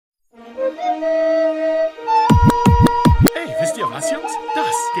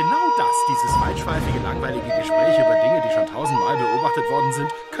Genau das, dieses weitschweifige, langweilige Gespräch über Dinge, die schon 1000-mal beobachtet worden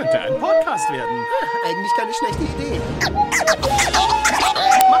sind, könnte ein Podcast werden. Eigentlich keine schlechte Idee.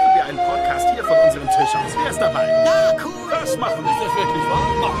 Machen wir einen Podcast hier von unserem Tisch aus. Wer ist dabei? Ja, cool. Das machen wir. Ist das wirklich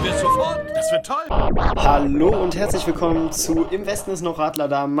wahr? Machen wir es sofort. Das wird toll. Hallo und herzlich willkommen zu Im Westen ist noch Radler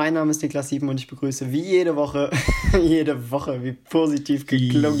da. Mein Name ist Niklas, Siepen, und ich begrüße wie jede Woche, wie positiv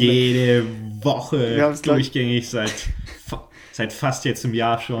geklungen. Jede Woche Wir haben's durchgängig seit fast jetzt im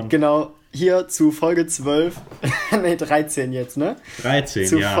Jahr schon. Genau, hier zu Folge 12, 13 jetzt, ne? 13,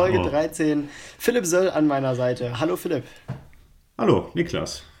 zu ja. Folge 13, Phillip Söll an meiner Seite. Hallo Philipp. Hallo,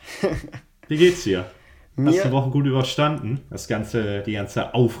 Niklas. Wie geht's dir? Hast du die Woche gut überstanden? Die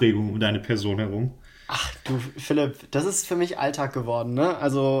ganze Aufregung um deine Person herum? Ach du, Philipp, das ist für mich Alltag geworden, ne?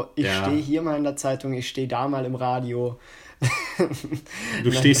 Also ich stehe hier mal in der Zeitung, ich stehe da mal im Radio.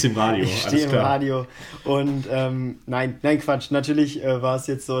 Du stehst im Radio, ich stehe im Radio. Und nein, Quatsch. Natürlich war es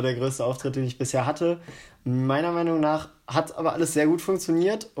jetzt so der größte Auftritt, den ich bisher hatte. Meiner Meinung nach hat aber alles sehr gut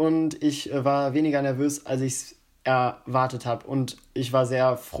funktioniert und ich war weniger nervös, als ich es erwartet habe. Und ich war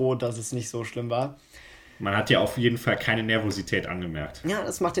sehr froh, dass es nicht so schlimm war. Man hat ja auf jeden Fall keine Nervosität angemerkt. Ja,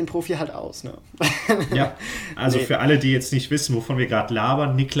 das macht den Profi halt aus, ne? Ja, also für alle, die jetzt nicht wissen, wovon wir gerade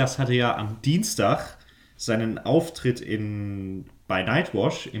labern, Niklas hatte ja am Dienstag seinen Auftritt bei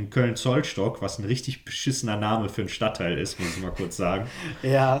Nightwash im Köln-Zollstock, was ein richtig beschissener Name für einen Stadtteil ist, muss ich mal kurz sagen.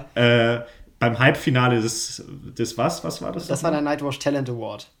 Ja. Beim Halbfinale des was? Was war das? Das war der Nightwash Talent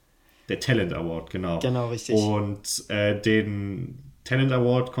Award. Der Talent Award, genau. Genau, richtig. Und den Talent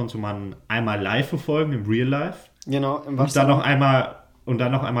Award konnte man einmal live verfolgen, im Real Life. Genau, im Und dann noch einmal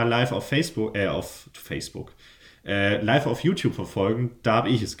live auf live auf YouTube verfolgen. Da habe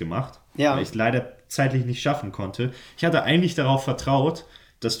ich es gemacht, weil ich es leider zeitlich nicht schaffen konnte. Ich hatte eigentlich darauf vertraut,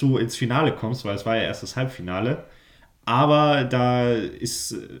 dass du ins Finale kommst, weil es war ja erst das Halbfinale. Aber da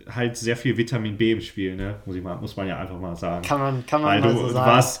ist halt sehr viel Vitamin B im Spiel, ne? Muss man ja einfach mal sagen. Kann man weil mal du so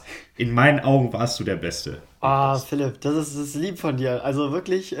sagen. In meinen Augen warst du der Beste. Ah, Philipp, das ist lieb von dir. Also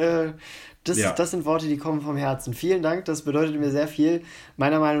wirklich, das sind Worte, die kommen vom Herzen. Vielen Dank, das bedeutet mir sehr viel.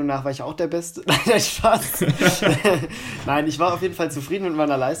 Meiner Meinung nach war ich auch der Beste. Nein, Spaß. Nein, ich war auf jeden Fall zufrieden mit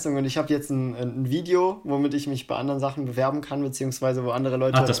meiner Leistung und ich habe jetzt ein Video, womit ich mich bei anderen Sachen bewerben kann, beziehungsweise wo andere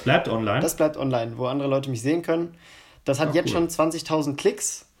Leute... Ach, das bleibt online? Das bleibt online, wo andere Leute mich sehen können. Das hat jetzt schon 20.000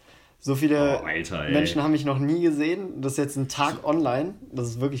 Klicks. So viele Menschen haben mich noch nie gesehen. Das ist jetzt ein Tag online. Das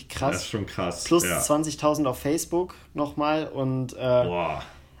ist wirklich krass. Das ist schon krass. Plus 20.000 auf Facebook nochmal und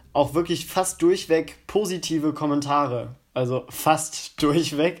auch wirklich fast durchweg positive Kommentare. Also fast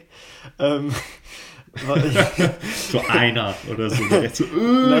durchweg. So einer oder so.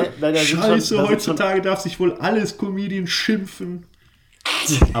 Scheiße, heutzutage darf sich wohl alles Comedian schimpfen.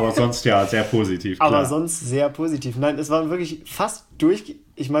 Aber sonst ja, sehr positiv, klar. Aber sonst sehr positiv. Nein, es waren wirklich fast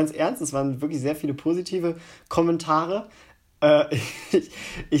ich meine es ernst, es waren wirklich sehr viele positive Kommentare.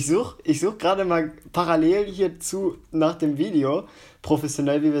 Ich such gerade mal parallel hierzu nach dem Video.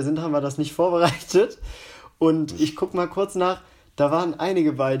 Professionell wie wir sind, haben wir das nicht vorbereitet. Und ich guck mal kurz nach, da waren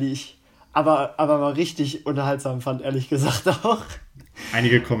einige bei, die ich aber mal richtig unterhaltsam fand, ehrlich gesagt auch.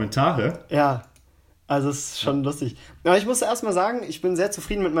 Einige Kommentare? Ja. Also es ist schon lustig. Aber ich muss erst mal sagen, ich bin sehr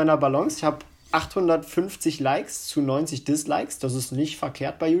zufrieden mit meiner Balance. Ich habe 850 Likes zu 90 Dislikes. Das ist nicht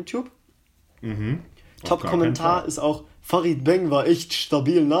verkehrt bei YouTube. Top-Kommentar ist auch, Farid Beng war echt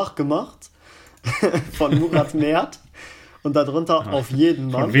stabil nachgemacht. Von Murat Mert. Und darunter auf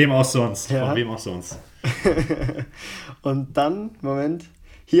jeden Mann. Von wem auch sonst. Ja. Von wem auch sonst. Und dann, Moment,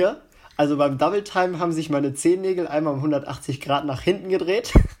 hier. Also beim Double Time haben sich meine Zehennägel einmal um 180 Grad nach hinten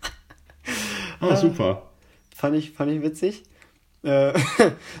gedreht. Oh, super. Fand ich witzig.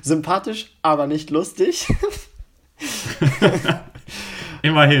 Sympathisch, aber nicht lustig.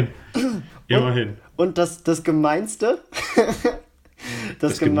 Immerhin. Und das Gemeinste.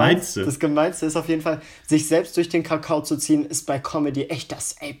 Das Gemeinste ist auf jeden Fall, sich selbst durch den Kakao zu ziehen, ist bei Comedy echt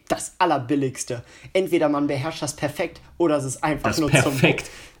das Allerbilligste. Entweder man beherrscht das perfekt oder es ist einfach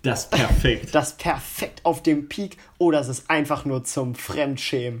Das perfekt auf dem Peak oder es ist einfach nur zum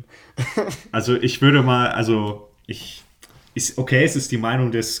Fremdschämen. Also ich würde mal, es ist die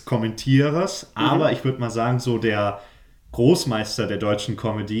Meinung des Kommentierers, aber ich würde mal sagen, so der Großmeister der deutschen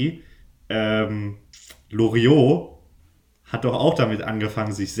Comedy, Loriot, hat doch auch damit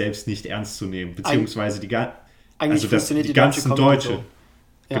angefangen, sich selbst nicht ernst zu nehmen, beziehungsweise die ganzen Deutsche. So.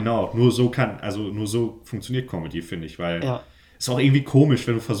 Ja. Genau, nur so funktioniert Comedy, finde ich, weil ist auch irgendwie komisch,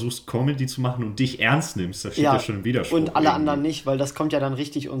 wenn du versuchst, Comedy zu machen und dich ernst nimmst, da steht ja schon im Widerspruch. Und alle anderen nicht, weil das kommt ja dann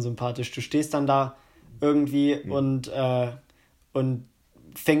richtig unsympathisch. Du stehst dann da irgendwie und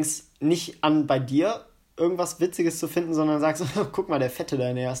fängst nicht an bei dir irgendwas Witziges zu finden, sondern sagst, guck mal, der Fette da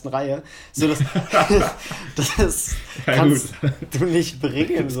in der ersten Reihe. So, das ja, kannst du nicht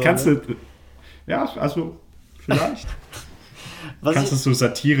bringen. Das so, kannst ne? du, ja, also vielleicht. Kannst du so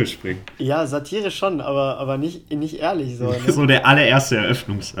satirisch bringen. Ja, satirisch schon, aber nicht ehrlich. So, ne? So der allererste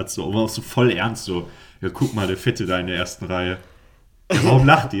Eröffnungssatz, so, aber auch so voll ernst, so, ja, guck mal, der Fette da in der ersten Reihe. Ja, warum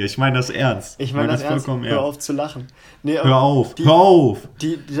lacht ihr? Ich meine das ernst. Ich meine das ernst, vollkommen hör auf zu lachen. Nee, hör auf.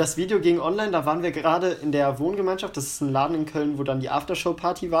 Das Video ging online, da waren wir gerade in der Wohngemeinschaft, das ist ein Laden in Köln, wo dann die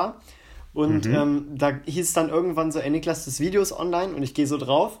Aftershow-Party war. Und da hieß es dann irgendwann so, Niklas, das Video ist online, und ich gehe so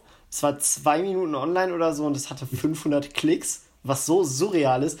drauf. Es war 2 Minuten online oder so und es hatte 500 Klicks, was so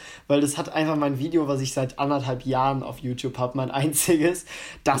surreal ist, weil das hat einfach mein Video, was ich seit 1,5 Jahren auf YouTube habe, mein einziges,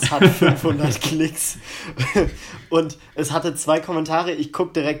 das hat 500 Klicks. Und es hatte 2 Kommentare, ich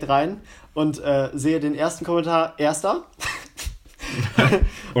gucke direkt rein und sehe den ersten Kommentar, erster.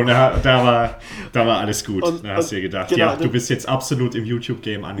 Und da war alles gut. Da hast du dir gedacht, genau, ja, du bist jetzt absolut im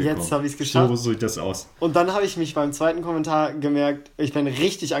YouTube-Game angekommen. Jetzt habe ich es geschafft. So sieht das aus. Und dann habe ich mich beim zweiten Kommentar gemerkt, ich bin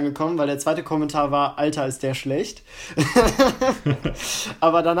richtig angekommen, weil der zweite Kommentar war, Alter, ist der schlecht.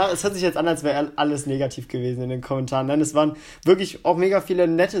 Aber danach, es hört sich jetzt an, als wäre alles negativ gewesen in den Kommentaren. Nein, es waren wirklich auch mega viele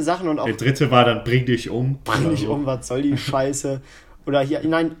nette Sachen. Und auch der dritte war dann, bring dich um. Bring dich um, was soll die Scheiße? Oder hier,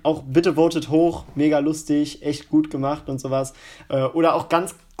 nein, auch bitte votet hoch, mega lustig, echt gut gemacht und sowas. Oder auch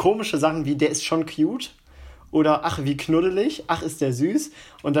ganz komische Sachen wie, der ist schon cute. Oder, ach, wie knuddelig, ach, ist der süß.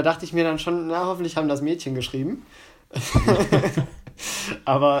 Und da dachte ich mir dann schon, na, hoffentlich haben das Mädchen geschrieben.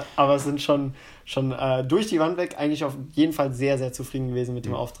 aber es sind schon durch die Wand weg eigentlich auf jeden Fall sehr, sehr zufrieden gewesen mit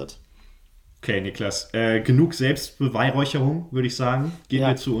dem Auftritt. Okay, Niklas. Genug Selbstbeweihräucherung, würde ich sagen. Gehen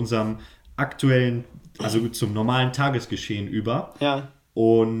wir zu unserem aktuellen, also zum normalen Tagesgeschehen über. Ja.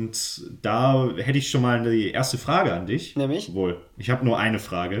 Und da hätte ich schon mal die erste Frage an dich. Nämlich? Ich habe nur eine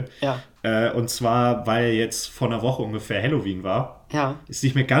Frage. Ja. Und zwar, weil jetzt vor einer Woche ungefähr Halloween war. Ja. Ist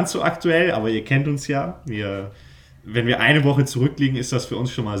nicht mehr ganz so aktuell, aber ihr kennt uns ja. Wenn wir eine Woche zurückliegen, ist das für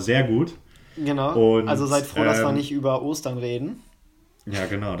uns schon mal sehr gut. Genau. Und, also seid froh, dass wir nicht über Ostern reden. Ja,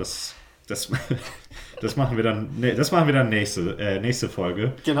 genau. Das machen wir dann. Das machen wir dann nächste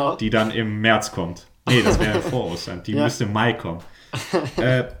Folge. Genau. Die dann im März kommt. Nee, das wäre vor Ostern. Die müsste im Mai kommen.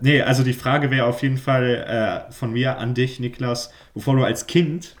 Also die Frage wäre auf jeden Fall von mir an dich, Niklas, wovor du als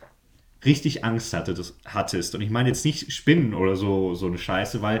Kind richtig Angst hattest. Und ich meine jetzt nicht Spinnen oder so eine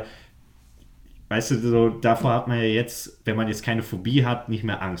Scheiße, weil, weißt du, so, davor hat man ja jetzt, wenn man jetzt keine Phobie hat, nicht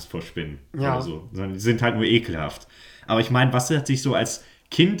mehr Angst vor Spinnen oder so, sondern die sind halt nur ekelhaft. Aber ich meine, was hat sich so als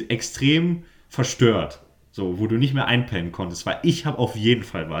Kind extrem verstört, so, wo du nicht mehr einpennen konntest, weil ich habe auf jeden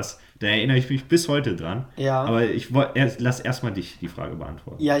Fall was. Da erinnere ich mich bis heute dran. Ja. Aber lass erstmal dich die Frage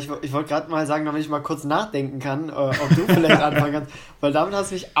beantworten. Ja, ich wollte gerade mal sagen, damit ich mal kurz nachdenken kann, ob du vielleicht anfangen kannst, weil damit hast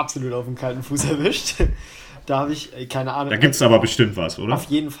du mich absolut auf den kalten Fuß erwischt. Da habe ich, keine Ahnung. Da gibt es aber bestimmt was, oder? Auf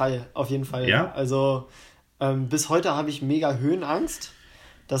jeden Fall. Ja? Also, bis heute habe ich mega Höhenangst.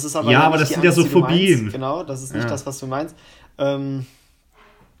 Das ist aber aber das sind ja so Phobien. Genau, das ist nicht das, was du meinst.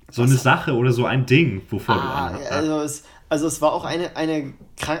 So eine Sache oder so ein Ding, wovor du Angst hast. Also es war auch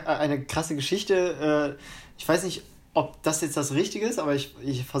eine krasse Geschichte. Ich weiß nicht, ob das jetzt das Richtige ist, aber ich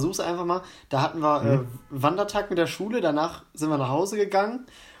versuche es einfach mal. Da hatten wir Wandertag mit der Schule, danach sind wir nach Hause gegangen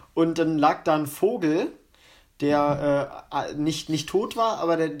und dann lag da ein Vogel, der nicht tot war,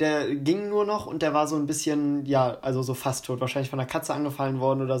 aber der ging nur noch und der war so ein bisschen, also so fast tot, wahrscheinlich von einer Katze angefallen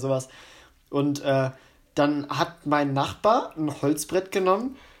worden oder sowas. Und dann hat mein Nachbar ein Holzbrett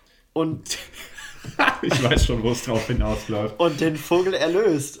genommen und ich weiß schon, wo es drauf hinausläuft. Und den Vogel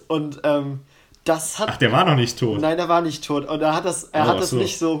erlöst. Und das hat... Ach, der war noch nicht tot? Nein, der war nicht tot. Und er hat das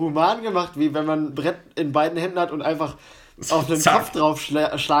nicht so human gemacht, wie wenn man ein Brett in beiden Händen hat und einfach auf den Kopf drauf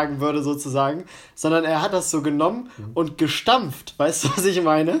schlagen würde, sozusagen. Sondern er hat das so genommen und gestampft. Weißt du, was ich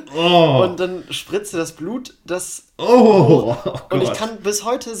meine? Oh. Und dann spritzte das Blut, Oh Gott. Und ich kann bis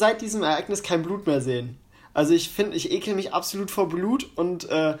heute seit diesem Ereignis kein Blut mehr sehen. Also ich ekel mich absolut vor Blut und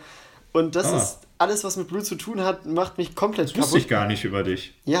das ist alles, was mit Blut zu tun hat, macht mich komplett kaputt. Wusste ich gar nicht über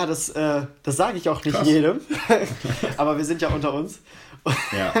dich. Ja, das sage ich auch nicht jedem. Aber wir sind ja unter uns.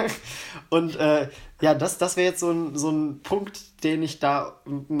 Ja. Und das wäre jetzt so ein Punkt, den ich da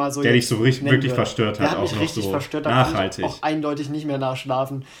mal so... Der dich so wirklich verstört hat. Der hat mich auch richtig verstört. Da nachhaltig. Kann ich auch eindeutig nicht mehr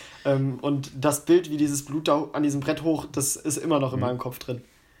nachschlafen. Und das Bild, wie dieses Blut da an diesem Brett hoch, das ist immer noch in meinem Kopf drin.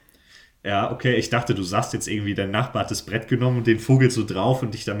 Ja, okay, ich dachte, du sagst jetzt irgendwie, dein Nachbar hat das Brett genommen und den Vogel so drauf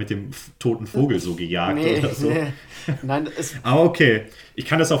und dich dann mit dem toten Vogel so gejagt oder so. Nee. Nein, aber okay, ich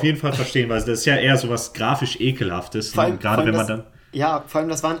kann das auf jeden Fall verstehen, weil das ist ja eher so was grafisch Ekelhaftes. Vor allem, gerade wenn man dann... Ja, vor allem,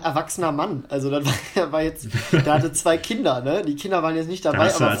 das war ein erwachsener Mann. Also, der hatte 2 Kinder, ne? Die Kinder waren jetzt nicht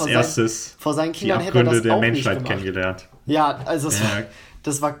dabei, aber vor seinen Kindern hätte er das der auch Menschheit nicht gemacht. kennengelernt. Ja, also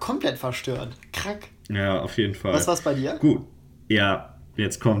das war komplett verstörend. Krank. Ja, auf jeden Fall. Was war's bei dir? Gut. Ja,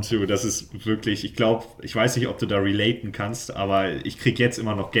 jetzt kommst du. Das ist wirklich, ich glaube, ich weiß nicht, ob du da relaten kannst, aber ich kriege jetzt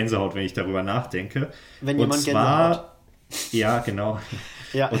immer noch Gänsehaut, wenn ich darüber nachdenke. Wenn jemand Gänsehaut. Ja, genau.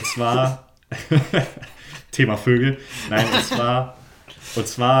 Ja. Und zwar Thema Vögel. Nein, und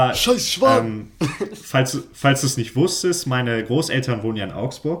zwar Scheiß Schwan! falls du es nicht wusstest, meine Großeltern wohnen ja in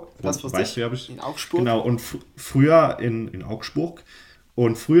Augsburg. Das wusste ich. In Augsburg? Genau, und früher in Augsburg.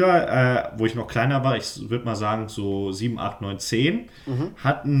 Und früher, wo ich noch kleiner war, ich würde mal sagen so 7, 8, 9, 10,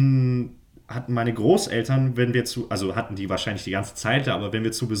 hatten meine Großeltern, hatten die wahrscheinlich die ganze Zeit, aber wenn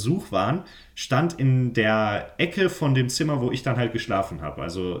wir zu Besuch waren, stand in der Ecke von dem Zimmer, wo ich dann halt geschlafen habe.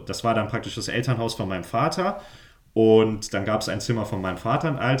 Also das war dann praktisch das Elternhaus von meinem Vater. Und dann gab es ein Zimmer von meinem Vater,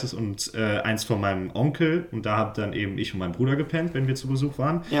 ein altes, und eins von meinem Onkel. Und da haben dann eben ich und mein Bruder gepennt, wenn wir zu Besuch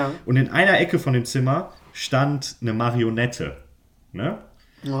waren. Ja. Und in einer Ecke von dem Zimmer stand eine Marionette. Ne?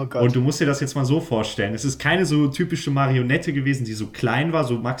 Oh Gott. Und du musst dir das jetzt mal so vorstellen. Es ist keine so typische Marionette gewesen, die so klein war,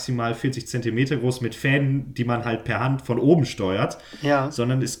 so maximal 40 Zentimeter groß, mit Fäden, die man halt per Hand von oben steuert. Ja.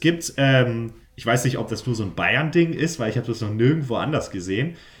 Sondern es gibt, ich weiß nicht, ob das nur so ein Bayern-Ding ist, weil ich habe das noch nirgendwo anders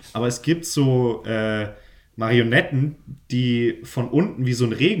gesehen. Aber es gibt so Marionetten, die von unten wie so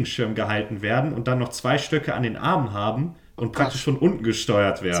ein Regenschirm gehalten werden und dann noch 2 Stöcke an den Armen haben und praktisch von unten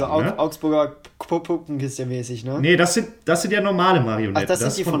gesteuert werden. So Augsburger Puppenkiste mäßig, ne? Nee, das sind ja normale Marionetten. Ach, das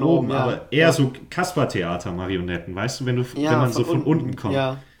sind die von oben, ja. Aber eher so Kaspertheater-Marionetten, weißt du, wenn man so von unten kommt.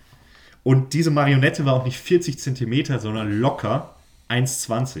 Ja. Und diese Marionette war auch nicht 40 Zentimeter, sondern locker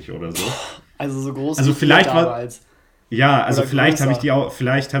 1,20 oder so. Also so groß also wie vielleicht war als. Ja, also vielleicht habe ich die auch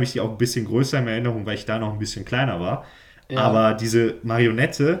ein bisschen größer in Erinnerung, weil ich da noch ein bisschen kleiner war. Ja. Aber diese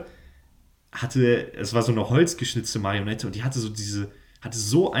Marionette es war so eine holzgeschnitzte Marionette und die hatte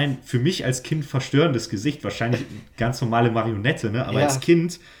so ein für mich als Kind verstörendes Gesicht, wahrscheinlich ganz normale Marionette, ne? Aber als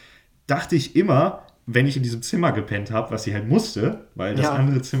Kind dachte ich immer, wenn ich in diesem Zimmer gepennt habe, was sie halt musste, weil das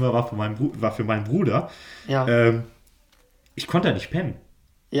andere Zimmer war für meinen Bruder, ich konnte da nicht pennen.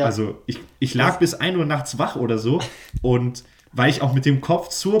 Ja. Also ich lag bis 1 Uhr nachts wach oder so und weil ich auch mit dem Kopf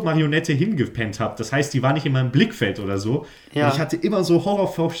zur Marionette hingepennt habe. Das heißt, die war nicht in meinem Blickfeld oder so. Ja. Und ich hatte immer so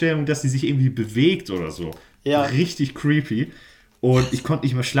Horrorvorstellungen, dass die sich irgendwie bewegt oder so. Ja. Richtig creepy. Und ich konnte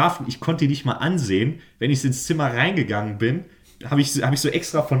nicht mehr schlafen. Ich konnte die nicht mal ansehen. Wenn ich ins Zimmer reingegangen bin, habe ich so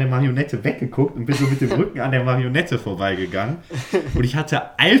extra von der Marionette weggeguckt und bin so mit dem Rücken an der Marionette vorbeigegangen. Und ich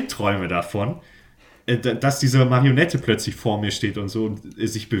hatte Albträume davon, dass diese Marionette plötzlich vor mir steht und so und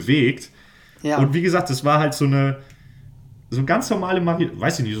sich bewegt. Ja. Und wie gesagt, es war halt so eine ganz normale Marionette,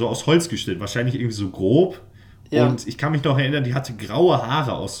 weiß ich nicht, so aus Holz geschnitten, wahrscheinlich irgendwie so grob. Ja. Und ich kann mich noch erinnern, die hatte graue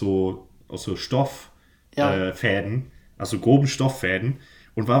Haare aus so Stofffäden, also groben Stofffäden.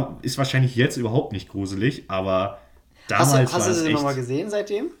 Und ist wahrscheinlich jetzt überhaupt nicht gruselig, aber damals Hast du sie nochmal gesehen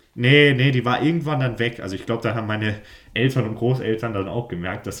seitdem? Nee, die war irgendwann dann weg. Also ich glaube, da haben meine Eltern und Großeltern dann auch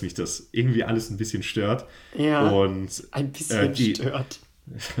gemerkt, dass mich das irgendwie alles ein bisschen stört. Ja, und, ein bisschen stört.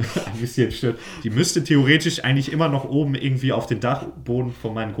 Ein bisschen stört. Die müsste theoretisch eigentlich immer noch oben irgendwie auf den Dachboden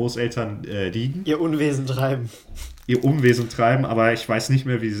von meinen Großeltern liegen. Ihr Unwesen treiben, aber ich weiß nicht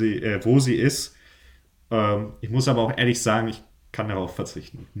mehr, wo sie ist. Ich muss aber auch ehrlich sagen, ich kann darauf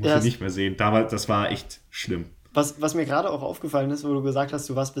verzichten. Ich muss sie nicht mehr sehen. Damals, das war echt schlimm. Was mir gerade auch aufgefallen ist, wo du gesagt hast,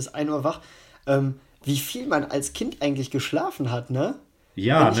 du warst bis 1 Uhr wach, wie viel man als Kind eigentlich geschlafen hat, ne?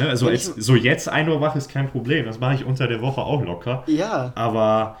 Ja, ne? Also jetzt 1 Uhr wach ist kein Problem. Das mache ich unter der Woche auch locker. Ja.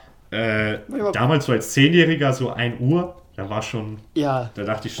 Aber damals so als 10-Jähriger so 1 Uhr, da war schon, da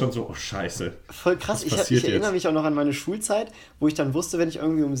dachte ich schon so, oh Scheiße. Voll krass. Ich erinnere mich auch noch an meine Schulzeit, wo ich dann wusste, wenn ich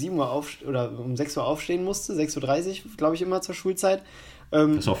irgendwie um 7 Uhr oder um 6 Uhr aufstehen musste, 6.30 Uhr, glaube ich, immer zur Schulzeit.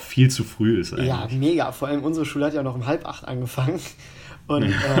 Was auch viel zu früh ist eigentlich. Ja, mega. Vor allem unsere Schule hat ja noch um 7:30 angefangen.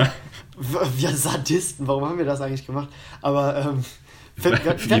 Und wir Sadisten, warum haben wir das eigentlich gemacht? Aber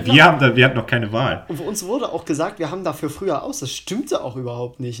wir hatten noch keine Wahl. Und uns wurde auch gesagt, wir haben dafür früher aus. Das stimmte auch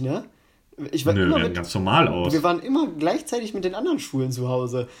überhaupt nicht, ne? Wir hatten ganz normal aus. Wir waren immer gleichzeitig mit den anderen Schulen zu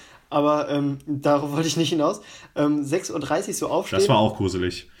Hause. Aber darauf wollte ich nicht hinaus. 6.30 Uhr so aufstehen. Das war auch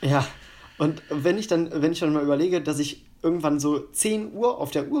gruselig. Ja. Und wenn ich dann mal überlege, dass ich irgendwann so 10 Uhr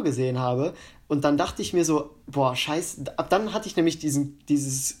auf der Uhr gesehen habe und dann dachte ich mir so, boah, scheiße, ab dann hatte ich nämlich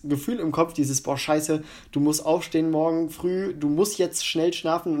dieses Gefühl im Kopf, boah, scheiße, du musst aufstehen morgen früh, du musst jetzt schnell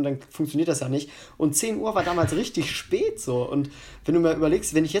schlafen und dann funktioniert das ja nicht. Und 10 Uhr war damals richtig spät so. Und wenn du mal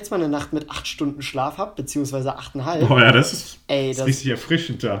überlegst, wenn ich jetzt mal eine Nacht mit 8 Stunden Schlaf habe, beziehungsweise 8,5. Boah, ja, das ist richtig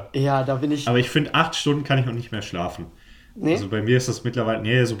erfrischend da. Ja, da bin ich. Aber ich finde, 8 Stunden kann ich noch nicht mehr schlafen. Nee? Also bei mir ist das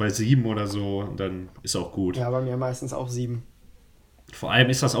mittlerweile, so bei 7 oder so, und dann ist auch gut. Ja, bei mir meistens auch 7. Vor allem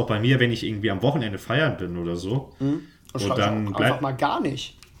ist das auch bei mir, wenn ich irgendwie am Wochenende feiern bin oder so. Und dann einfach mal gar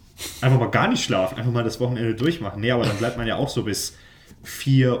nicht. Einfach mal gar nicht schlafen, einfach mal das Wochenende durchmachen. Nee, aber dann bleibt man ja auch so bis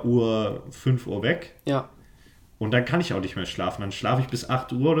 4 Uhr, 5 Uhr weg. Ja. Und dann kann ich auch nicht mehr schlafen. Dann schlafe ich bis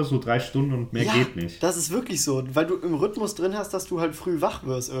 8 Uhr oder so, 3 Stunden und mehr geht nicht. Das ist wirklich so, weil du im Rhythmus drin hast, dass du halt früh wach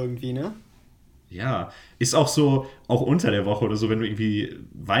wirst irgendwie, ne? Ja, ist auch so, auch unter der Woche oder so, wenn du irgendwie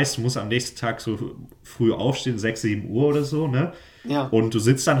weißt, du musst am nächsten Tag so früh aufstehen, 6, 7 Uhr oder so, ne? Ja. Und du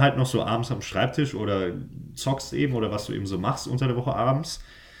sitzt dann halt noch so abends am Schreibtisch oder zockst eben oder was du eben so machst unter der Woche abends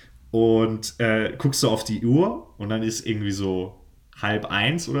und guckst so auf die Uhr und dann ist irgendwie so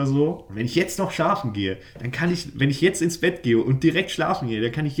 12:30 oder so. Und wenn ich jetzt noch schlafen gehe, dann kann ich, wenn ich jetzt ins Bett gehe und direkt schlafen gehe,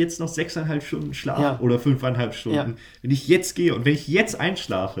 dann kann ich jetzt noch 6,5 Stunden schlafen oder 5,5 Stunden. Ja. Wenn ich jetzt gehe und wenn ich jetzt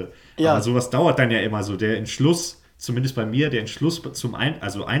einschlafe, aber sowas dauert dann ja immer so. Der Entschluss, zumindest bei mir, der Entschluss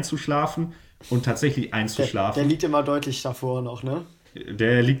also einzuschlafen und tatsächlich einzuschlafen. Der liegt immer deutlich davor noch, ne?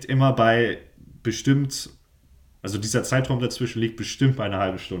 Der liegt immer bei bestimmt, also dieser Zeitraum dazwischen liegt bestimmt bei einer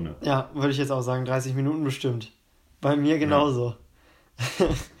halben Stunde. Ja, würde ich jetzt auch sagen, 30 Minuten bestimmt. Bei mir genauso. Ja.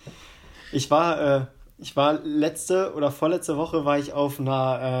 Ich war letzte oder vorletzte Woche war ich auf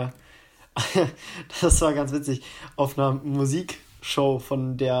einer, das war ganz witzig, auf einer Musikshow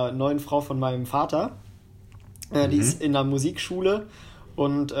von der neuen Frau von meinem Vater. Die ist in einer Musikschule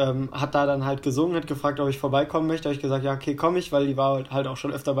und hat da dann halt gesungen, hat gefragt, ob ich vorbeikommen möchte. Habe ich gesagt, ja, okay, komme ich, weil die war halt auch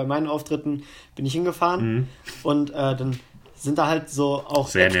schon öfter bei meinen Auftritten, bin ich hingefahren. Und dann sind da halt so auch...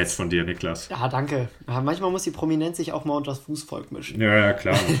 Sehr nett von dir, Niklas. Ja, danke. Ja, manchmal muss die Prominenz sich auch mal unter das Fußvolk mischen. Ja,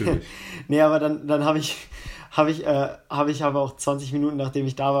 klar, natürlich. Nee, aber dann habe ich aber auch 20 Minuten, nachdem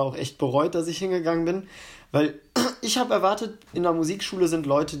ich da war, auch echt bereut, dass ich hingegangen bin. Weil ich habe erwartet, in der Musikschule sind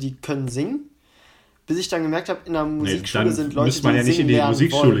Leute, die können singen. Bis ich dann gemerkt habe, in der Musikschule sind Leute, die ja nicht singen in die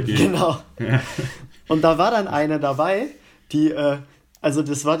Musikschule wollen. Gehen. Genau. Ja. Und da war dann eine dabei, die, also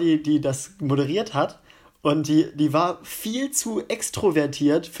das war die das moderiert hat. Und die war viel zu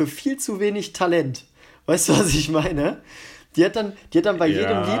extrovertiert für viel zu wenig Talent. Weißt du, was ich meine? Die hat dann bei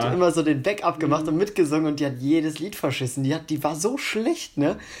jedem Lied immer so den Backup gemacht und mitgesungen und die hat jedes Lied verschissen. Die war so schlecht,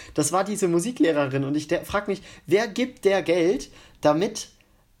 ne? Das war diese Musiklehrerin und ich frage mich, wer gibt der Geld, damit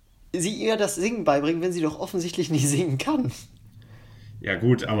sie ihr das Singen beibringen, wenn sie doch offensichtlich nicht singen kann? Ja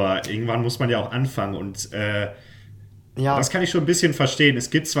gut, aber irgendwann muss man ja auch anfangen und das kann ich schon ein bisschen verstehen. Es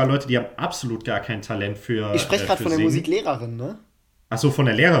gibt zwar Leute, die haben absolut gar kein Talent für Ich spreche gerade von der Musiklehrerin, ne? Ach so, von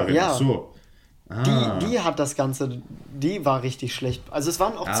der Lehrerin, ja. Ach so. Die hat das Ganze, die war richtig schlecht. Also es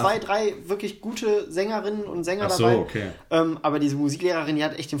waren auch 2, 3 wirklich gute Sängerinnen und Sänger dabei. Okay. Aber diese Musiklehrerin, die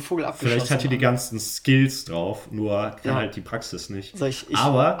hat echt den Vogel abgeschossen. Vielleicht hat die ganzen Skills drauf, nur kann halt die Praxis nicht.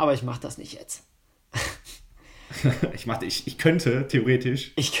 Aber ich mache das nicht jetzt. Ich könnte,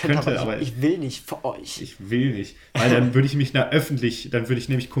 theoretisch. Aber ich will nicht für euch. Ich will nicht. Weil dann würde ich mich dann würde ich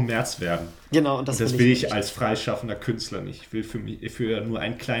nämlich Kommerz werden. Genau, und das will ich als freischaffender Künstler nicht. Ich will für nur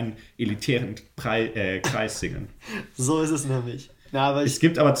einen kleinen elitären Kreis singen. So ist es nämlich. Ja, aber es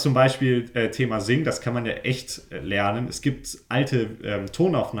gibt aber zum Beispiel Thema Singen, das kann man ja echt lernen. Es gibt alte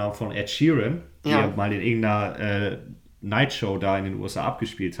Tonaufnahmen von Ed Sheeran, die er mal in irgendeiner Nightshow da in den USA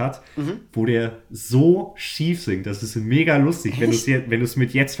abgespielt hat, wo der so schief singt. Das ist mega lustig, wenn du es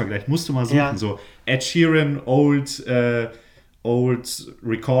mit jetzt vergleichst. Musst du mal suchen, so Ed Sheeran, Old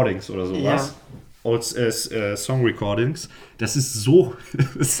Recordings oder sowas. Ja. Old Song Recordings. Das ist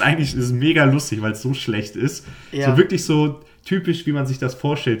mega lustig, weil es so schlecht ist. Ja. So wirklich so typisch, wie man sich das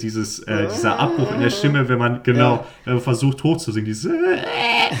vorstellt, dieser Abbruch in der Stimme, wenn man versucht hochzusingen.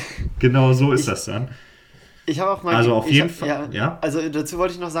 Genau so ist das dann. Ich habe auch mal... Also auf jeden Fall, ja. Also dazu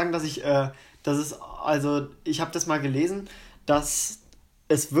wollte ich noch sagen, dass ich habe das mal gelesen, dass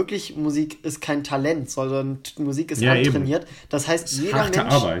es wirklich, Musik ist kein Talent, sondern Musik ist antrainiert. Eben. Das heißt,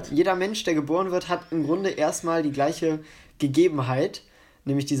 jeder Mensch, der geboren wird, hat im Grunde erstmal die gleiche Gegebenheit,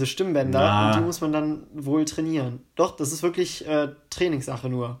 nämlich diese Stimmbänder, und die muss man dann wohl trainieren. Doch, das ist wirklich Trainingssache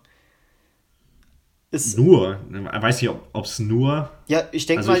nur. Weiß ich, ob es nur... Ja, ich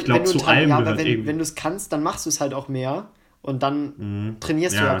denke mal, wenn du es kannst, dann machst du es halt auch mehr und dann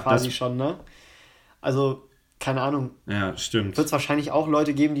trainierst du ja quasi schon, ne? Also, keine Ahnung. Ja, stimmt. Wird es wahrscheinlich auch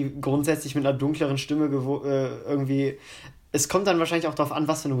Leute geben, die grundsätzlich mit einer dunkleren Stimme irgendwie... Es kommt dann wahrscheinlich auch darauf an,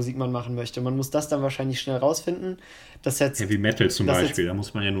 was für eine Musik man machen möchte. Man muss das dann wahrscheinlich schnell rausfinden. Heavy Metal zum Beispiel, da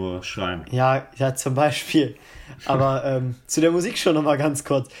muss man ja nur schreien. Ja, zum Beispiel. Aber zu der Musik schon nochmal ganz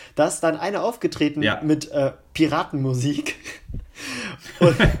kurz. Da ist dann eine aufgetreten mit Piratenmusik.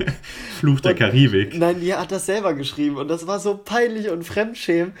 Fluch der Karibik. Nein, die hat das selber geschrieben und das war so peinlich und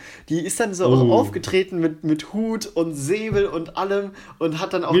Fremdschämen. Die ist dann so auch aufgetreten mit Hut und Säbel und allem und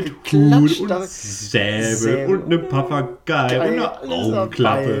hat dann auch mit geklatscht. Hut und Säbel und eine Papagei und eine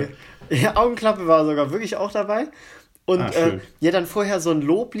Augenklappe. Ja, Augenklappe war sogar wirklich auch dabei. Und dann vorher so ein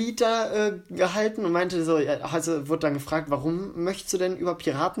Loblied da gehalten und meinte so, wurde dann gefragt, warum möchtest du denn über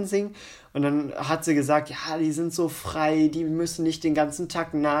Piraten singen? Und dann hat sie gesagt, ja, die sind so frei, die müssen nicht den ganzen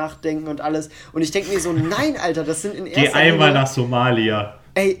Tag nachdenken und alles. Und ich denke mir so, nein, Alter, das sind in erster Linie... Geh einmal nach Somalia.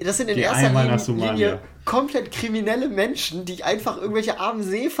 Ey, das sind in erster Linie komplett kriminelle Menschen, die einfach irgendwelche armen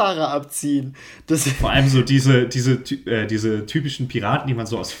Seefahrer abziehen. Vor allem so diese typischen Piraten, die man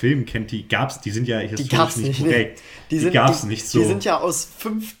so aus Filmen kennt, die sind ja historisch nicht korrekt. Die gab's nicht so. Die sind ja aus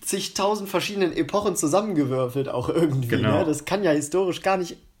 50.000 verschiedenen Epochen zusammengewürfelt auch irgendwie. Genau. Ne? Das kann ja historisch gar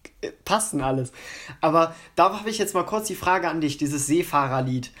nicht passen alles. Aber da habe ich jetzt mal kurz die Frage an dich, dieses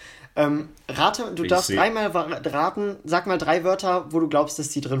Seefahrerlied. Du darfst dreimal raten, sag mal 3 Wörter, wo du glaubst, dass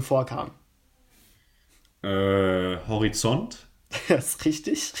die drin vorkamen. Horizont. Das ist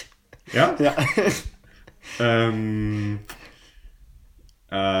richtig. Ja? Ja.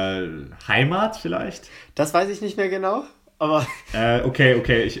 Heimat vielleicht? Das weiß ich nicht mehr genau, aber...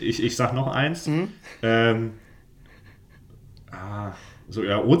 Okay, ich sag noch eins. So,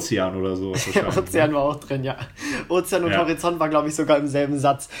 ja, Ozean oder so. Ozean war auch drin, ja. Ozean und Horizont war, glaube ich, sogar im selben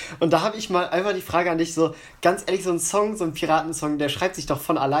Satz. Und da habe ich mal einfach die Frage an dich, so ganz ehrlich, so ein Song, so ein Piratensong, der schreibt sich doch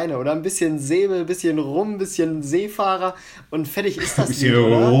von alleine, oder? Ein bisschen Säbel, ein bisschen Rum, ein bisschen Seefahrer und fertig ist das Lied, oder? Ein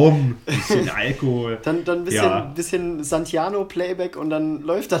bisschen Rum, ein bisschen Alkohol. Dann ein bisschen Santiano-Playback und dann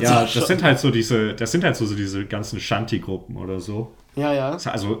läuft das ja, schon. Das sind halt so diese ganzen Shanty-Gruppen oder so. Ja.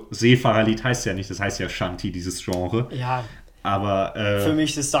 Also Seefahrerlied heißt ja nicht, das heißt ja Shanty, dieses Genre. Ja. Aber für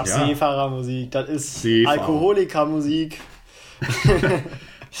mich ist das Seefahrermusik. Das ist Alkoholikermusik.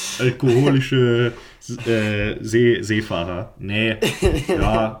 Alkoholische Seefahrer. Nee.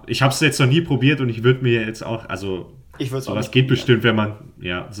 Ja, ich habe es jetzt noch nie probiert und ich würde mir jetzt auch, sowas geht bestimmt, wenn man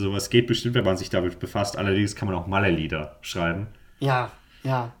sich damit befasst. Allerdings kann man auch Malle-Lieder schreiben. Ja.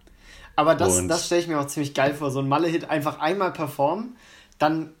 Aber das stelle ich mir auch ziemlich geil vor. So ein Mallehit einfach einmal performen,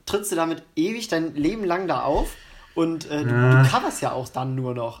 dann trittst du damit ewig dein Leben lang da auf. Und du coverst ja auch dann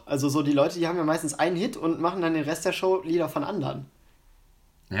nur noch. Also so die Leute, die haben ja meistens einen Hit und machen dann den Rest der Show Lieder von anderen.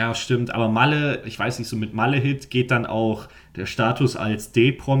 Ja, stimmt. Aber Malle, ich weiß nicht, so mit Mallehit geht dann auch der Status als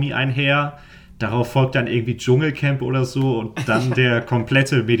D-Promi einher. Darauf folgt dann irgendwie Dschungelcamp oder so und dann der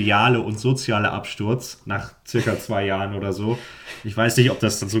komplette mediale und soziale Absturz nach circa 2 Jahren oder so. Ich weiß nicht, ob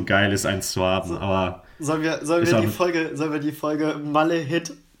das dann so geil ist, eins zu haben, aber... Sollen wir die Folge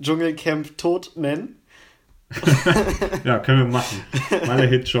Mallehit Dschungelcamp tot nennen? Ja, können wir machen.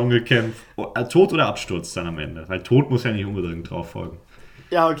 Mallehit, Dschungelcamp. Tod oder Absturz dann am Ende? Weil Tod muss ja nicht unbedingt drauf folgen.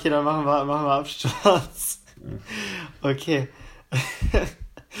 Ja, okay, dann machen wir Absturz. Okay.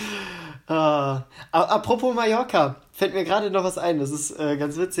 Apropos Mallorca, fällt mir gerade noch was ein, das ist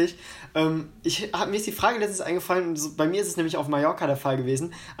ganz witzig. Mir ist die Frage letztens eingefallen, und bei mir ist es nämlich auf Mallorca der Fall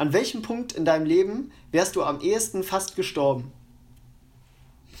gewesen. An welchem Punkt in deinem Leben wärst du am ehesten fast gestorben?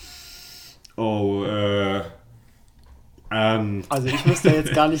 Also ich müsste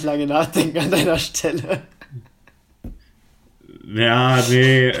jetzt gar nicht lange nachdenken an deiner Stelle. Ja,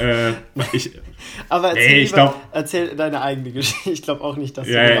 nee, aber erzähl deine eigene Geschichte. Ich glaube auch nicht, dass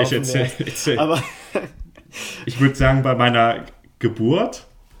du ich erzähl. Aber ich würde sagen, bei meiner Geburt,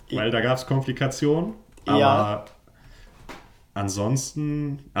 weil da gab es Komplikationen, aber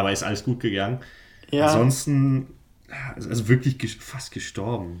ansonsten, aber ist alles gut gegangen. Ja. Ansonsten, also wirklich fast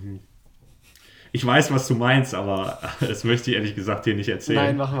gestorben. Ich weiß, was du meinst, aber das möchte ich ehrlich gesagt dir nicht erzählen.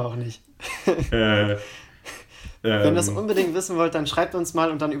 Nein, machen wir auch nicht. Wenn ihr das unbedingt wissen wollt, dann schreibt uns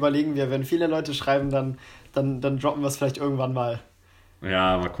mal und dann überlegen wir. Wenn viele Leute schreiben, dann droppen wir es vielleicht irgendwann mal.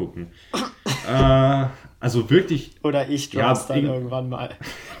 Ja, mal gucken. Also wirklich... Oder ich droppe es dann irgendwann mal.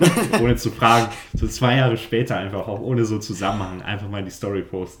 Ohne zu fragen. So 2 Jahre später einfach, auch ohne so Zusammenhang, einfach mal in die Story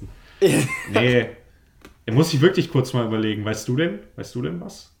posten. Nee, muss ich wirklich kurz mal überlegen. Weißt du denn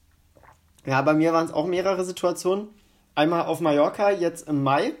was? Ja, bei mir waren es auch mehrere Situationen. Einmal auf Mallorca, jetzt im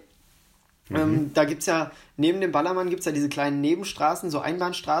Mai. Da gibt es ja, neben dem Ballermann gibt es ja diese kleinen Nebenstraßen, so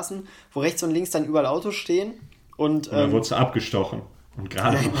Einbahnstraßen, wo rechts und links dann überall Autos stehen. Und da wurdest du abgestochen. Und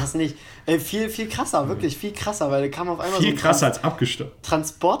gerade nein, das nicht. Viel krasser, wirklich viel krasser, weil da kam auf einmal viel krasser als abgestochen.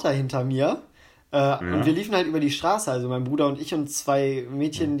 Transporter hinter mir. Und wir liefen halt über die Straße, also mein Bruder und ich und 2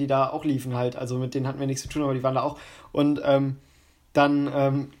 Mädchen, die da auch liefen halt. Also mit denen hatten wir nichts zu tun, aber die waren da auch. Und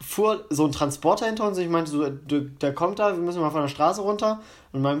dann fuhr so ein Transporter hinter uns und ich meinte so, der kommt da, wir müssen mal von der Straße runter.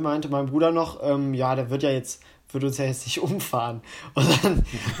 Und meinte mein Bruder noch, der wird ja jetzt würde uns ja jetzt nicht umfahren. Und dann,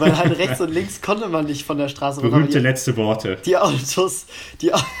 weil halt rechts und links konnte man nicht von der Straße runter. Berühmte letzte Worte.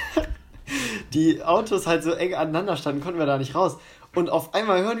 Die Autos halt so eng aneinander standen, konnten wir da nicht raus. Und auf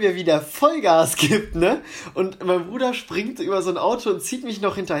einmal hören wir, wie der Vollgas gibt, ne? Und mein Bruder springt über so ein Auto und zieht mich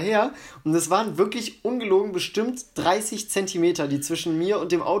noch hinterher. Und es waren wirklich ungelogen bestimmt 30 Zentimeter, die zwischen mir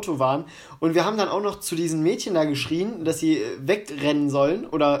und dem Auto waren. Und wir haben dann auch noch zu diesen Mädchen da geschrien, dass sie wegrennen sollen.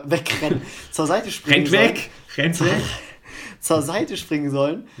 Oder wegrennen, zur Seite springen sollen. Rennt weg! Zur Seite springen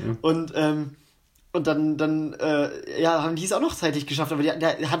sollen. Ja. Und dann haben die es auch noch zeitig geschafft, aber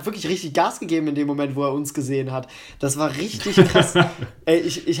der hat wirklich richtig Gas gegeben in dem Moment, wo er uns gesehen hat. Das war richtig krass. Ey,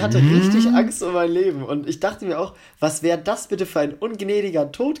 ich hatte richtig Angst um mein Leben und ich dachte mir auch, was wäre das bitte für ein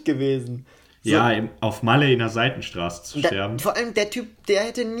ungnädiger Tod gewesen? So, ja, auf Malle in der Seitenstraße zu sterben. Vor allem der Typ, der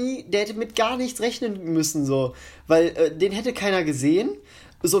hätte mit gar nichts rechnen müssen, so, weil den hätte keiner gesehen.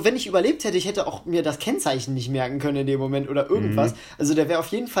 So, wenn ich überlebt hätte, ich hätte auch mir das Kennzeichen nicht merken können in dem Moment oder irgendwas. Also der wäre auf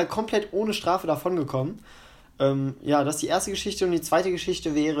jeden Fall komplett ohne Strafe davongekommen. Das ist die erste Geschichte. Und die zweite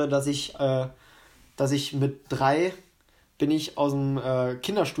Geschichte wäre, dass ich mit 3 bin ich aus dem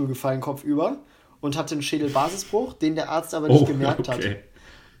Kinderstuhl gefallen, kopfüber, und hatte einen Schädelbasisbruch, den der Arzt aber nicht gemerkt hat.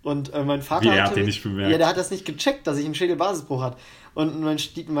 Und mein Vater hat den nicht bemerkt? Ja, der hat das nicht gecheckt, dass ich einen Schädelbasisbruch hatte. Und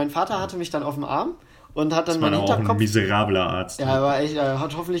mein Vater hatte mich dann auf dem Arm. Und hat dann meinen Hinterkopf... Das war auch ein miserabler Arzt. Ja, aber echt, er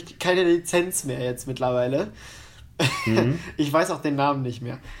hat hoffentlich keine Lizenz mehr jetzt mittlerweile. Ich weiß auch den Namen nicht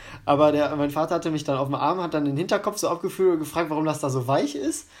mehr. Aber mein Vater hatte mich dann auf dem Arm, hat dann den Hinterkopf so abgefühlt und gefragt, warum das da so weich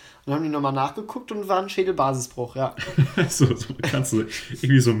ist. Und dann haben die nochmal nachgeguckt und war ein Schädelbasisbruch, ja. so kannst du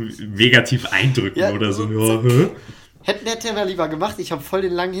irgendwie so negativ eindrücken oder so. Hätte er lieber gemacht, ich habe voll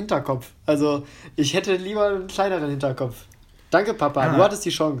den langen Hinterkopf. Also, ich hätte lieber einen kleineren Hinterkopf. Danke, Papa, du hattest die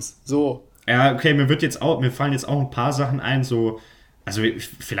Chance. So. Ja, okay, mir fallen jetzt auch ein paar Sachen ein, so, also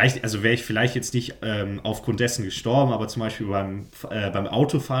wäre ich vielleicht jetzt nicht aufgrund dessen gestorben, aber zum Beispiel beim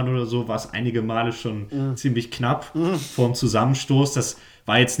Autofahren oder so war es einige Male schon ziemlich knapp vorm Zusammenstoß. Das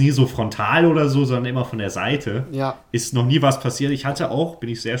war jetzt nie so frontal oder so, sondern immer von der Seite. Ja. Ist noch nie was passiert. Ich hatte auch, bin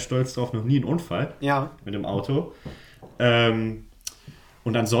ich sehr stolz drauf, noch nie einen Unfall mit dem Auto.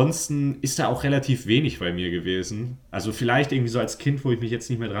 Und ansonsten ist da auch relativ wenig bei mir gewesen. Also vielleicht irgendwie so als Kind, wo ich mich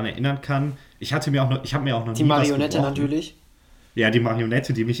jetzt nicht mehr dran erinnern kann. Ich habe mir auch noch die nie was Marionette gebrochen. Natürlich. Ja, die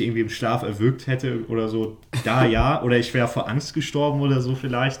Marionette, die mich irgendwie im Schlaf erwürgt hätte oder so. Oder ich wäre vor Angst gestorben oder so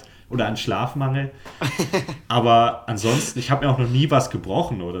vielleicht. Oder an Schlafmangel. Aber ansonsten, ich habe mir auch noch nie was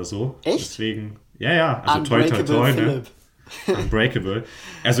gebrochen oder so. Echt? Deswegen, also toi, toi, toi, ne? Unbreakable.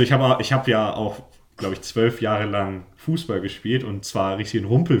 Also ich hab ja auch, glaube ich, 12 Jahre lang Fußball gespielt und zwar richtig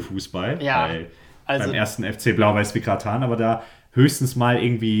Rumpelfußball beim ersten FC Blau-Weiß Wickratan, aber da höchstens mal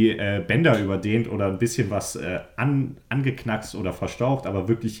irgendwie Bänder überdehnt oder ein bisschen was angeknackst oder verstaucht, aber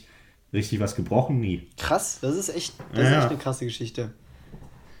wirklich richtig was gebrochen nie. Krass, das ist echt eine krasse Geschichte.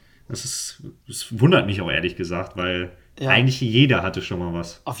 Das wundert mich auch ehrlich gesagt, weil eigentlich jeder hatte schon mal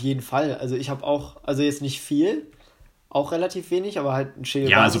was. Auf jeden Fall, also ich habe auch, also jetzt nicht viel, auch relativ wenig, aber halt ein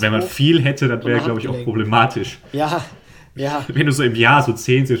Schädelbasisbruch. Ja, also wenn man viel hätte, dann wäre, glaube ich, auch problematisch. Ja. Wenn du so im Jahr so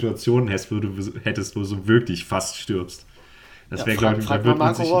 10 Situationen hättest, wo du so wirklich fast stirbst. Das wäre, glaube ich, frag mal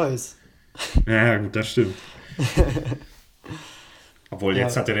Marco Reus. Ja, gut, das stimmt. Obwohl,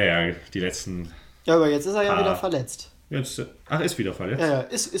 jetzt hatte der ja die letzten... Ja, aber jetzt ist er ja wieder verletzt. Ist wieder verletzt? Ja,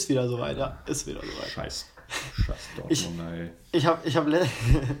 ist wieder soweit, ist wieder soweit. Scheiß Dortmund, ey. Ich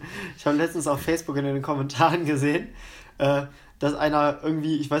hab letztens auf Facebook in den Kommentaren gesehen, dass einer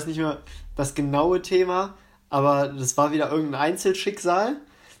irgendwie, ich weiß nicht mehr das genaue Thema, aber das war wieder irgendein Einzelschicksal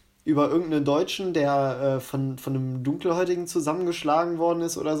über irgendeinen Deutschen, der von einem Dunkelhäutigen zusammengeschlagen worden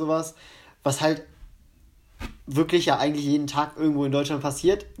ist oder sowas, was halt wirklich ja eigentlich jeden Tag irgendwo in Deutschland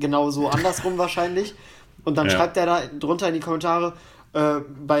passiert, genauso andersrum wahrscheinlich. Und dann schreibt er da drunter in die Kommentare,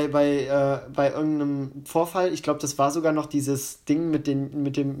 bei irgendeinem Vorfall, ich glaube, das war sogar noch dieses Ding mit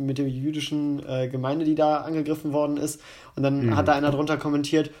der jüdischen Gemeinde, die da angegriffen worden ist. Und dann hat da einer drunter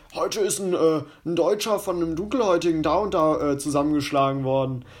kommentiert, heute ist ein Deutscher von einem Dunkelhäutigen da und da zusammengeschlagen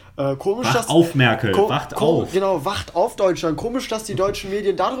worden. Komisch, wacht auf, Merkel, wacht auf. Genau, wacht auf Deutschland. Komisch, dass die deutschen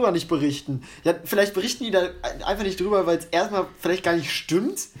Medien darüber nicht berichten. Ja, vielleicht berichten die da einfach nicht drüber, weil es erstmal vielleicht gar nicht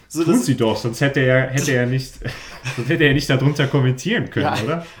stimmt. So, tun sie doch, sonst hätte er ja nicht darunter kommentieren können,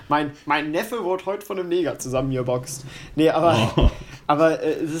 oder? Mein Neffe wurde heute von einem Neger zusammengeboxt. Nee, aber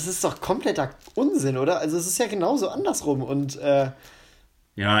das ist doch kompletter Unsinn, oder? Also es ist ja genauso andersrum. Und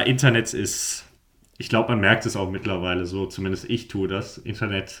Internet ist... Ich glaube, man merkt es auch mittlerweile so, zumindest ich tue das.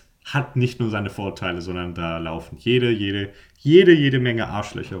 Internet hat nicht nur seine Vorteile, sondern da laufen jede Menge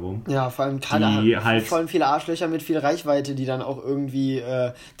Arschlöcher rum. Ja, vor allem vor allem viele Arschlöcher mit viel Reichweite, die dann auch irgendwie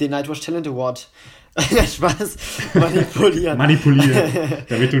den Nightwatch Talent Award Spaß, manipulieren.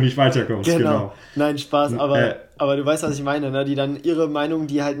 Damit du nicht weiterkommst, genau. Nein, Spaß, aber du weißt, was ich meine, ne? Die dann ihre Meinung,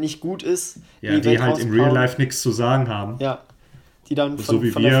 die halt nicht gut ist, die halt im Real Life nichts zu sagen haben. Ja, die dann von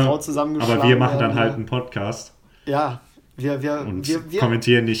der Frau zusammengeschlagen werden. Aber wir machen dann halt einen Podcast. Ja, wir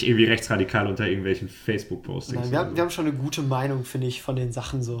kommentieren nicht irgendwie rechtsradikal unter irgendwelchen Facebook-Postings. Nein, wir haben schon eine gute Meinung, finde ich, von den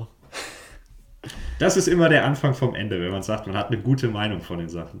Sachen so. Das ist immer der Anfang vom Ende, wenn man sagt, man hat eine gute Meinung von den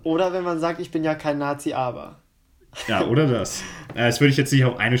Sachen. Oder wenn man sagt, ich bin ja kein Nazi, aber. Ja, oder das. Das würde ich jetzt nicht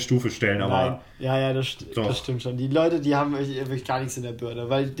auf eine Stufe stellen, aber... Nein. Ja, das stimmt schon. Die Leute, die haben wirklich gar nichts in der Birne,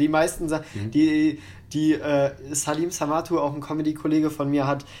 weil die meisten Sachen, Salim Samatu, auch ein Comedy-Kollege von mir,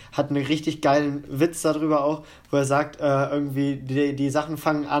 hat einen richtig geilen Witz darüber auch, wo er sagt, irgendwie, die Sachen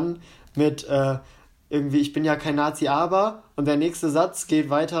fangen an mit... irgendwie, ich bin ja kein Nazi, aber, und der nächste Satz geht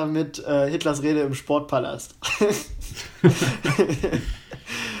weiter mit Hitlers Rede im Sportpalast.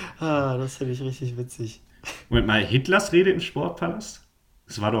 Das finde ich richtig witzig. Moment mal, Hitlers Rede im Sportpalast?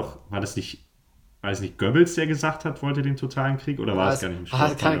 War das nicht Goebbels, der gesagt hat, wollte den totalen Krieg, oder war es gar nicht im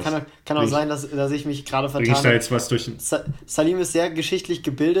Sportpalast? Kann auch sein, dass ich mich gerade vertan habe. Ich da jetzt was durch Salim ist sehr geschichtlich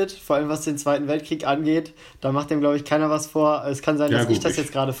gebildet, vor allem was den Zweiten Weltkrieg angeht. Da macht dem, glaube ich, keiner was vor. Es kann sein, dass ich das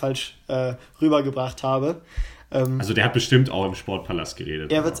jetzt gerade falsch rübergebracht habe. Also der hat bestimmt auch im Sportpalast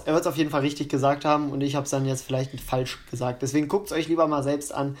geredet. Er wird es auf jeden Fall richtig gesagt haben und ich habe es dann jetzt vielleicht falsch gesagt. Deswegen guckt es euch lieber mal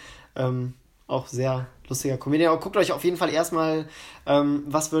selbst an. Auch sehr lustiger Comedian. Aber guckt euch auf jeden Fall erstmal,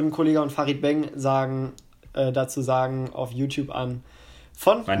 was würden Kollega und Farid Bang dazu sagen, auf YouTube an.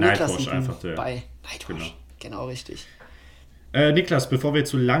 Von bei Niklas Nightwash einfach. Bei Nightwash, genau richtig. Niklas, bevor wir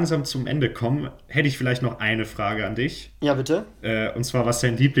zu langsam zum Ende kommen, hätte ich vielleicht noch eine Frage an dich. Ja, bitte. Und zwar, was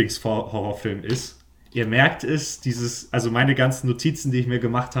dein Lieblingshorrorfilm ist. Ihr merkt es, also meine ganzen Notizen, die ich mir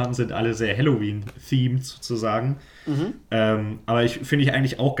gemacht habe, sind alle sehr Halloween-themed sozusagen. Aber finde ich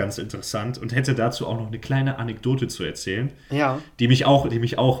eigentlich auch ganz interessant und hätte dazu auch noch eine kleine Anekdote zu erzählen, die mich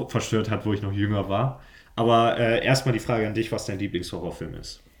auch verstört hat, wo ich noch jünger war. Aber erstmal die Frage an dich, was dein Lieblingshorrorfilm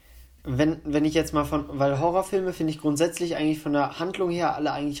ist. Wenn ich jetzt mal weil Horrorfilme finde ich grundsätzlich eigentlich von der Handlung her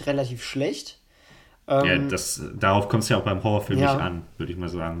alle eigentlich relativ schlecht. Darauf kommt es ja auch beim Horrorfilm nicht an, würde ich mal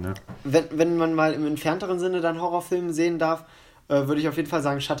sagen. Ne? Wenn man mal im entfernteren Sinne dann Horrorfilme sehen darf, würde ich auf jeden Fall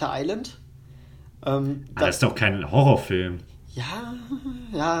sagen Shutter Island. Das ist doch kein Horrorfilm.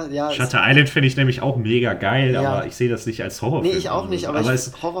 Ja. Shutter Island finde ich nämlich auch mega geil, aber ich sehe das nicht als Horrorfilm. Nee, ich auch nicht, aber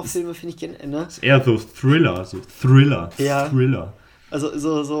Horrorfilme finde ich gerne. Ne? Ist eher so Thriller. Ja. Thriller. Also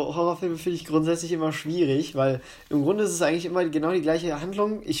so Horrorfilme finde ich grundsätzlich immer schwierig, weil im Grunde ist es eigentlich immer genau die gleiche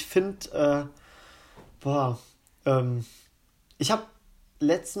Handlung. Ich finde, ich habe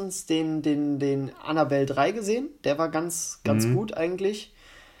letztens den Annabelle 3 gesehen. Der war ganz gut eigentlich.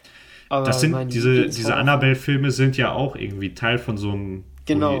 Aber das sind diese Annabelle-Filme sind ja auch irgendwie Teil von so einem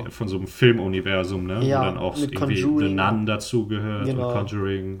Filmuniversum, ne? Ja, wo dann auch irgendwie Conjuring. The Nun dazugehört und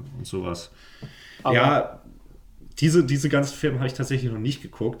Conjuring und sowas. Aber diese ganzen Filme habe ich tatsächlich noch nicht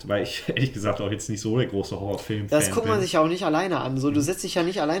geguckt, weil ich ehrlich gesagt auch jetzt nicht so der große Horrorfilm-Fan bin. Das guckt man sich ja auch nicht alleine an. So, du setzt dich ja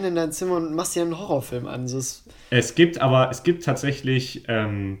nicht alleine in dein Zimmer und machst dir einen Horrorfilm an. Es gibt tatsächlich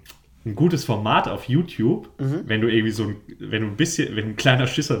ein gutes Format auf YouTube, wenn du irgendwie wenn du ein kleiner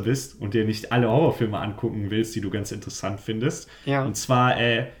Schisser bist und dir nicht alle Horrorfilme angucken willst, die du ganz interessant findest. Ja. Und zwar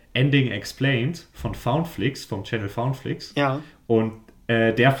Ending Explained vom Channel Foundflix. Ja. Und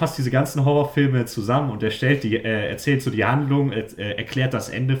der fasst diese ganzen Horrorfilme zusammen und erzählt so die Handlung, erklärt das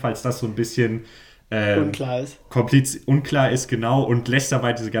Ende, falls das so ein bisschen unklar ist, genau, und lässt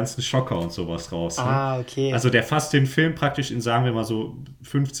dabei diese ganzen Schocker und sowas raus. Ne? Okay. Also der fasst den Film praktisch in, sagen wir mal so,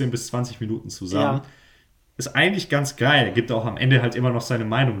 15 bis 20 Minuten zusammen. Ja. Ist eigentlich ganz geil. Er gibt auch am Ende halt immer noch seine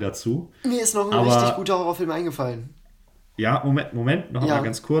Meinung dazu. Mir ist noch ein richtig guter Horrorfilm eingefallen. Ja, Moment, noch mal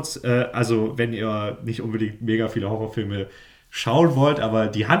ganz kurz. Also, wenn ihr nicht unbedingt mega viele Horrorfilme schauen wollt, aber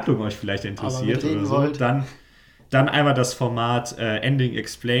die Handlung euch vielleicht interessiert oder so, dann einmal das Format Ending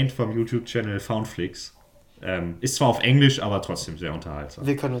Explained vom YouTube-Channel Foundflix. Ist zwar auf Englisch, aber trotzdem sehr unterhaltsam.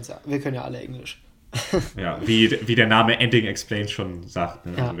 Wir können ja alle Englisch. Ja, wie der Name Ending Explained schon sagt.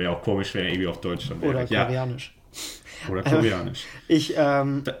 Ne? Ja. Also wäre auch komisch, wenn er irgendwie auf Deutsch dann wäre. Oder Koreanisch. Oder Koreanisch.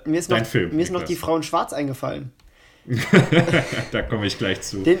 Mir ist noch die Frau in Schwarz eingefallen. Da komme ich gleich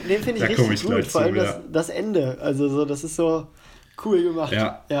zu. Den finde ich richtig gut, vor allem das Ende. Also so, das ist so cool gemacht.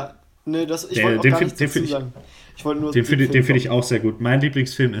 Ja. Nee, ich wollte auch gar nichts dazu sagen. Den finde ich auch sehr gut. Mein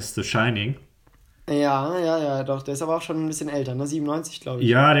Lieblingsfilm ist The Shining. Ja, doch. Der ist aber auch schon ein bisschen älter, ne? 97, glaube ich.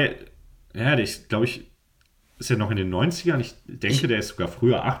 Ja, der glaube ich, ist ja noch in den 90ern. Ich denke, der ist sogar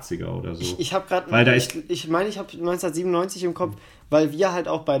früher 80er oder so. Ich habe gerade, ich meine, ich habe 1997 im Kopf, weil wir halt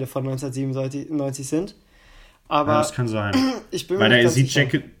auch beide von 1997 sind. Aber ja, das kann sein. Ich bin weil da sieht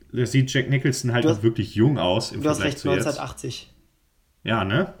sieht Jack Nicholson halt noch wirklich jung aus im Vergleich zu jetzt. 1980. Ja,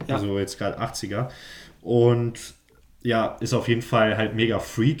 ne? Ja. Also jetzt gerade 80er. Und ja, ist auf jeden Fall halt mega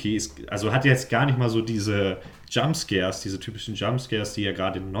freaky. Also hat jetzt gar nicht mal so diese Jumpscares, diese typischen Jumpscares, die ja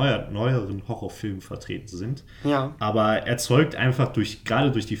gerade in neueren Horrorfilmen vertreten sind. Ja. Aber erzeugt einfach gerade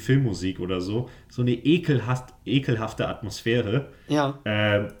durch die Filmmusik oder so eine ekelhafte Atmosphäre. Ja.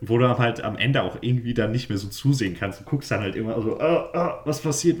 Wo du halt am Ende auch irgendwie dann nicht mehr so zusehen kannst. Du guckst dann halt immer so, was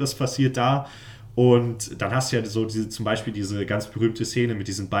passiert da? Und dann hast du ja so zum Beispiel diese ganz berühmte Szene mit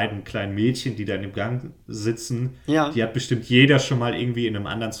diesen beiden kleinen Mädchen, die da in dem Gang sitzen. Ja. Die hat bestimmt jeder schon mal irgendwie in einem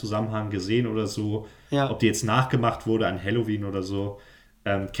anderen Zusammenhang gesehen oder so. Ja. Ob die jetzt nachgemacht wurde an Halloween oder so,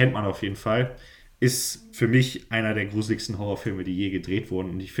 kennt man auf jeden Fall. Ist für mich einer der gruseligsten Horrorfilme, die je gedreht wurden.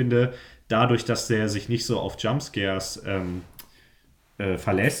 Und ich finde, dadurch, dass der sich nicht so auf Jumpscares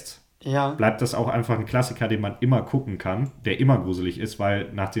verlässt, bleibt das auch einfach ein Klassiker, den man immer gucken kann, der immer gruselig ist,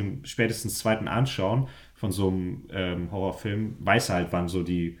 weil nach dem spätestens zweiten Anschauen von so einem Horrorfilm weiß er halt, wann so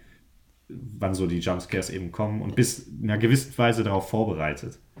die Jumpscares eben kommen und bis in einer gewissen Weise darauf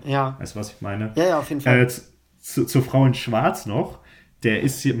vorbereitet. Ja. Weißt du, was ich meine? Ja, auf jeden Fall. Zur Frau in Schwarz noch, der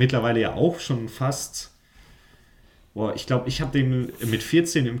ist hier mittlerweile ja auch schon fast... Boah, ich glaube, ich habe den mit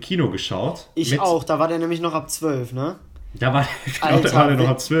 14 im Kino geschaut. Ich auch, da war der nämlich noch ab 12, ne? Da war der noch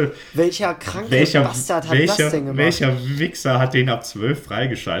ab 12. Welcher kranke Bastard hat das denn gemacht? Welcher Wichser hat den ab 12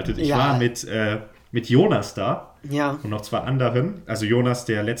 freigeschaltet? Ich war mit Jonas da und noch zwei anderen. Also Jonas,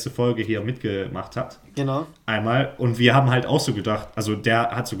 der letzte Folge hier mitgemacht hat. Genau. Einmal. Und wir haben halt auch so gedacht, also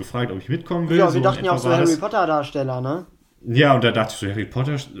der hat so gefragt, ob ich mitkommen will. Ja, wir dachten ja auch so Harry Potter Darsteller, ne? Ja, und da dachte ich so, Harry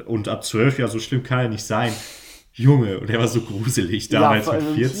Potter und ab 12, ja, so schlimm kann er nicht sein. Junge, und der war so gruselig damals mit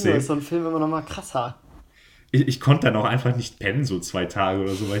 14. Kino ist so ein Film immer noch mal krasser. Ich konnte dann auch einfach nicht pennen, so 2 Tage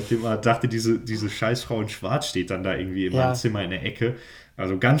oder so, weil ich immer dachte, diese Scheißfrau in Schwarz steht dann da irgendwie in meinem Zimmer in der Ecke.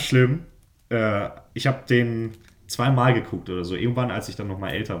 Also ganz schlimm. Ich habe den 2-mal geguckt oder so, irgendwann, als ich dann noch mal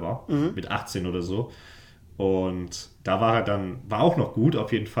älter war, mit 18 oder so. Und da war auch noch gut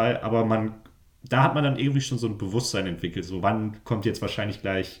auf jeden Fall, aber da hat man dann irgendwie schon so ein Bewusstsein entwickelt, so wann kommt jetzt wahrscheinlich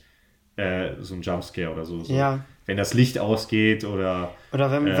gleich so ein Jumpscare oder so. Ja. Wenn das Licht ausgeht oder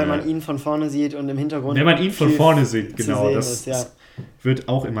wenn man ihn von vorne sieht und im Hintergrund. Wenn man ihn von vorne sieht, genau. Das ist, wird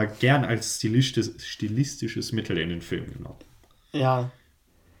auch immer gern als stilistisches Mittel in den Filmen genommen. Ja.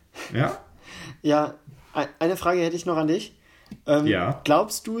 Ja? Ja, eine Frage hätte ich noch an dich.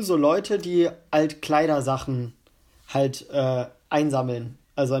 Glaubst du, so Leute, die Altkleidersachen halt einsammeln,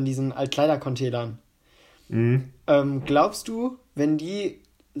 also an diesen Altkleidercontainern, glaubst du, wenn die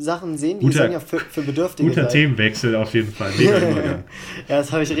Sachen sehen, die sind ja für Bedürftige. Guter Themenwechsel auf jeden Fall. Mega Übergang. Ja,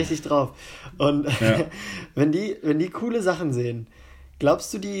 das habe ich richtig drauf. Und wenn die coole Sachen sehen,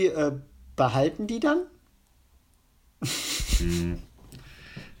 glaubst du, die behalten die dann?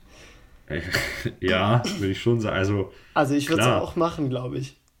 Ja, würde ich schon sagen. Also ich würde es auch machen, glaube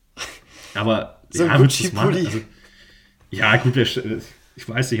ich. Aber so ein Gucci-Pulli. Ja, gut, ich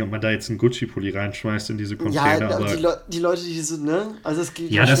weiß nicht, ob man da jetzt einen Gucci-Pulli reinschmeißt in diese Container. Ja, aber die Leute, die so, ne? Also es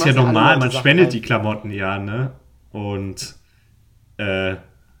geht, ja, das ist ja normal, man spendet die Klamotten ja, ne? Und, würde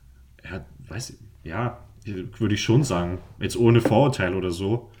ich schon sagen. Jetzt ohne Vorurteil oder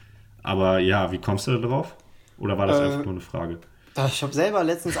so. Aber ja, wie kommst du da drauf? Oder war das einfach nur eine Frage? Ich habe selber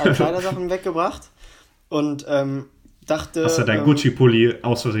letztens alle Kleidersachen weggebracht und dachte... Hast du dein Gucci-Pulli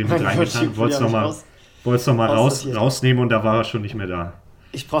aus Versehen mit reingetan? Wolltest du nochmal rausnehmen und da war er schon nicht mehr da.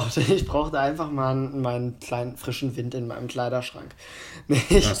 Ich brauchte einfach mal meinen kleinen frischen Wind in meinem Kleiderschrank.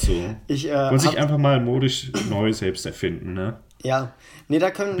 Ach so. Wollte sich einfach mal modisch neu selbst erfinden, ne? Ja. Nee,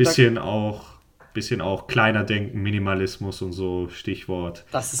 da können... Bisschen auch kleiner denken, Minimalismus und so, Stichwort.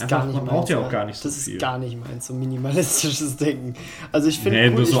 Das ist einfach, gar nicht meins. Man braucht ja auch gar nicht so viel. Das viel. ist gar nicht meins, so minimalistisches Denken. Also ich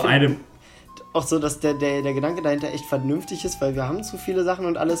finde auch so, dass der Gedanke dahinter echt vernünftig ist, weil wir haben zu viele Sachen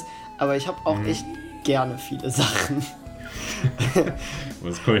und alles, aber ich habe auch echt gerne viele Sachen.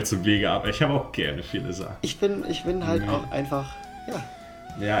 Das kommt jetzt zum Wege ab. Ich habe auch gerne viele Sachen. Ich bin halt auch einfach,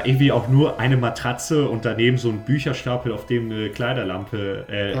 Ja, irgendwie auch nur eine Matratze und daneben so ein Bücherstapel, auf dem eine Kleiderlampe,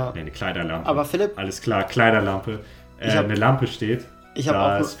 eine Kleiderlampe. Aber Philipp... Alles klar, Kleiderlampe. Eine Lampe steht.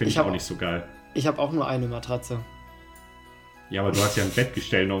 Das finde ich auch nicht so geil. Ich habe auch nur eine Matratze. Ja, aber du hast ja ein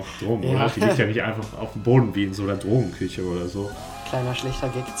Bettgestell noch drum, oder? Die liegt ja nicht einfach auf dem Boden wie in so einer Drogenküche oder so. Kleiner schlechter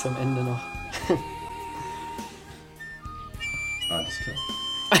Gag zum Ende noch. Alles klar.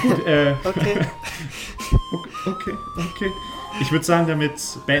 Gut, Okay. Ich würde sagen, damit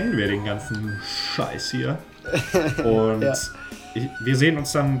beenden wir den ganzen Scheiß hier. Und wir sehen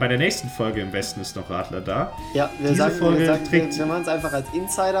uns dann bei der nächsten Folge im Westen ist noch Radler da. Ja, wir machen es einfach als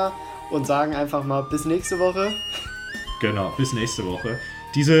Insider und sagen einfach mal bis nächste Woche. Genau, bis nächste Woche.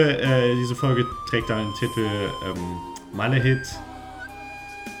 Diese Folge trägt dann den Titel Mallehit.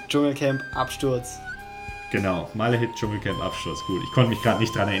 Dschungelcamp, Absturz. Genau, Mallehit, Dschungelcamp, Absturz. Gut, ich konnte mich gerade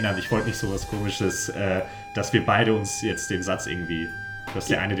nicht dran erinnern. Ich wollte nicht so was Komisches, dass wir beide uns jetzt den Satz irgendwie, dass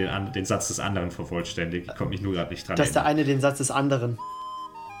der eine den Satz des anderen vervollständigt. Ich konnte mich nur gerade nicht dran erinnern. Dass der eine den Satz des anderen.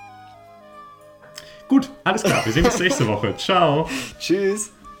 Gut, alles klar. Wir sehen uns nächste Woche. Ciao.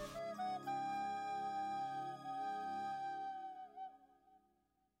 Tschüss.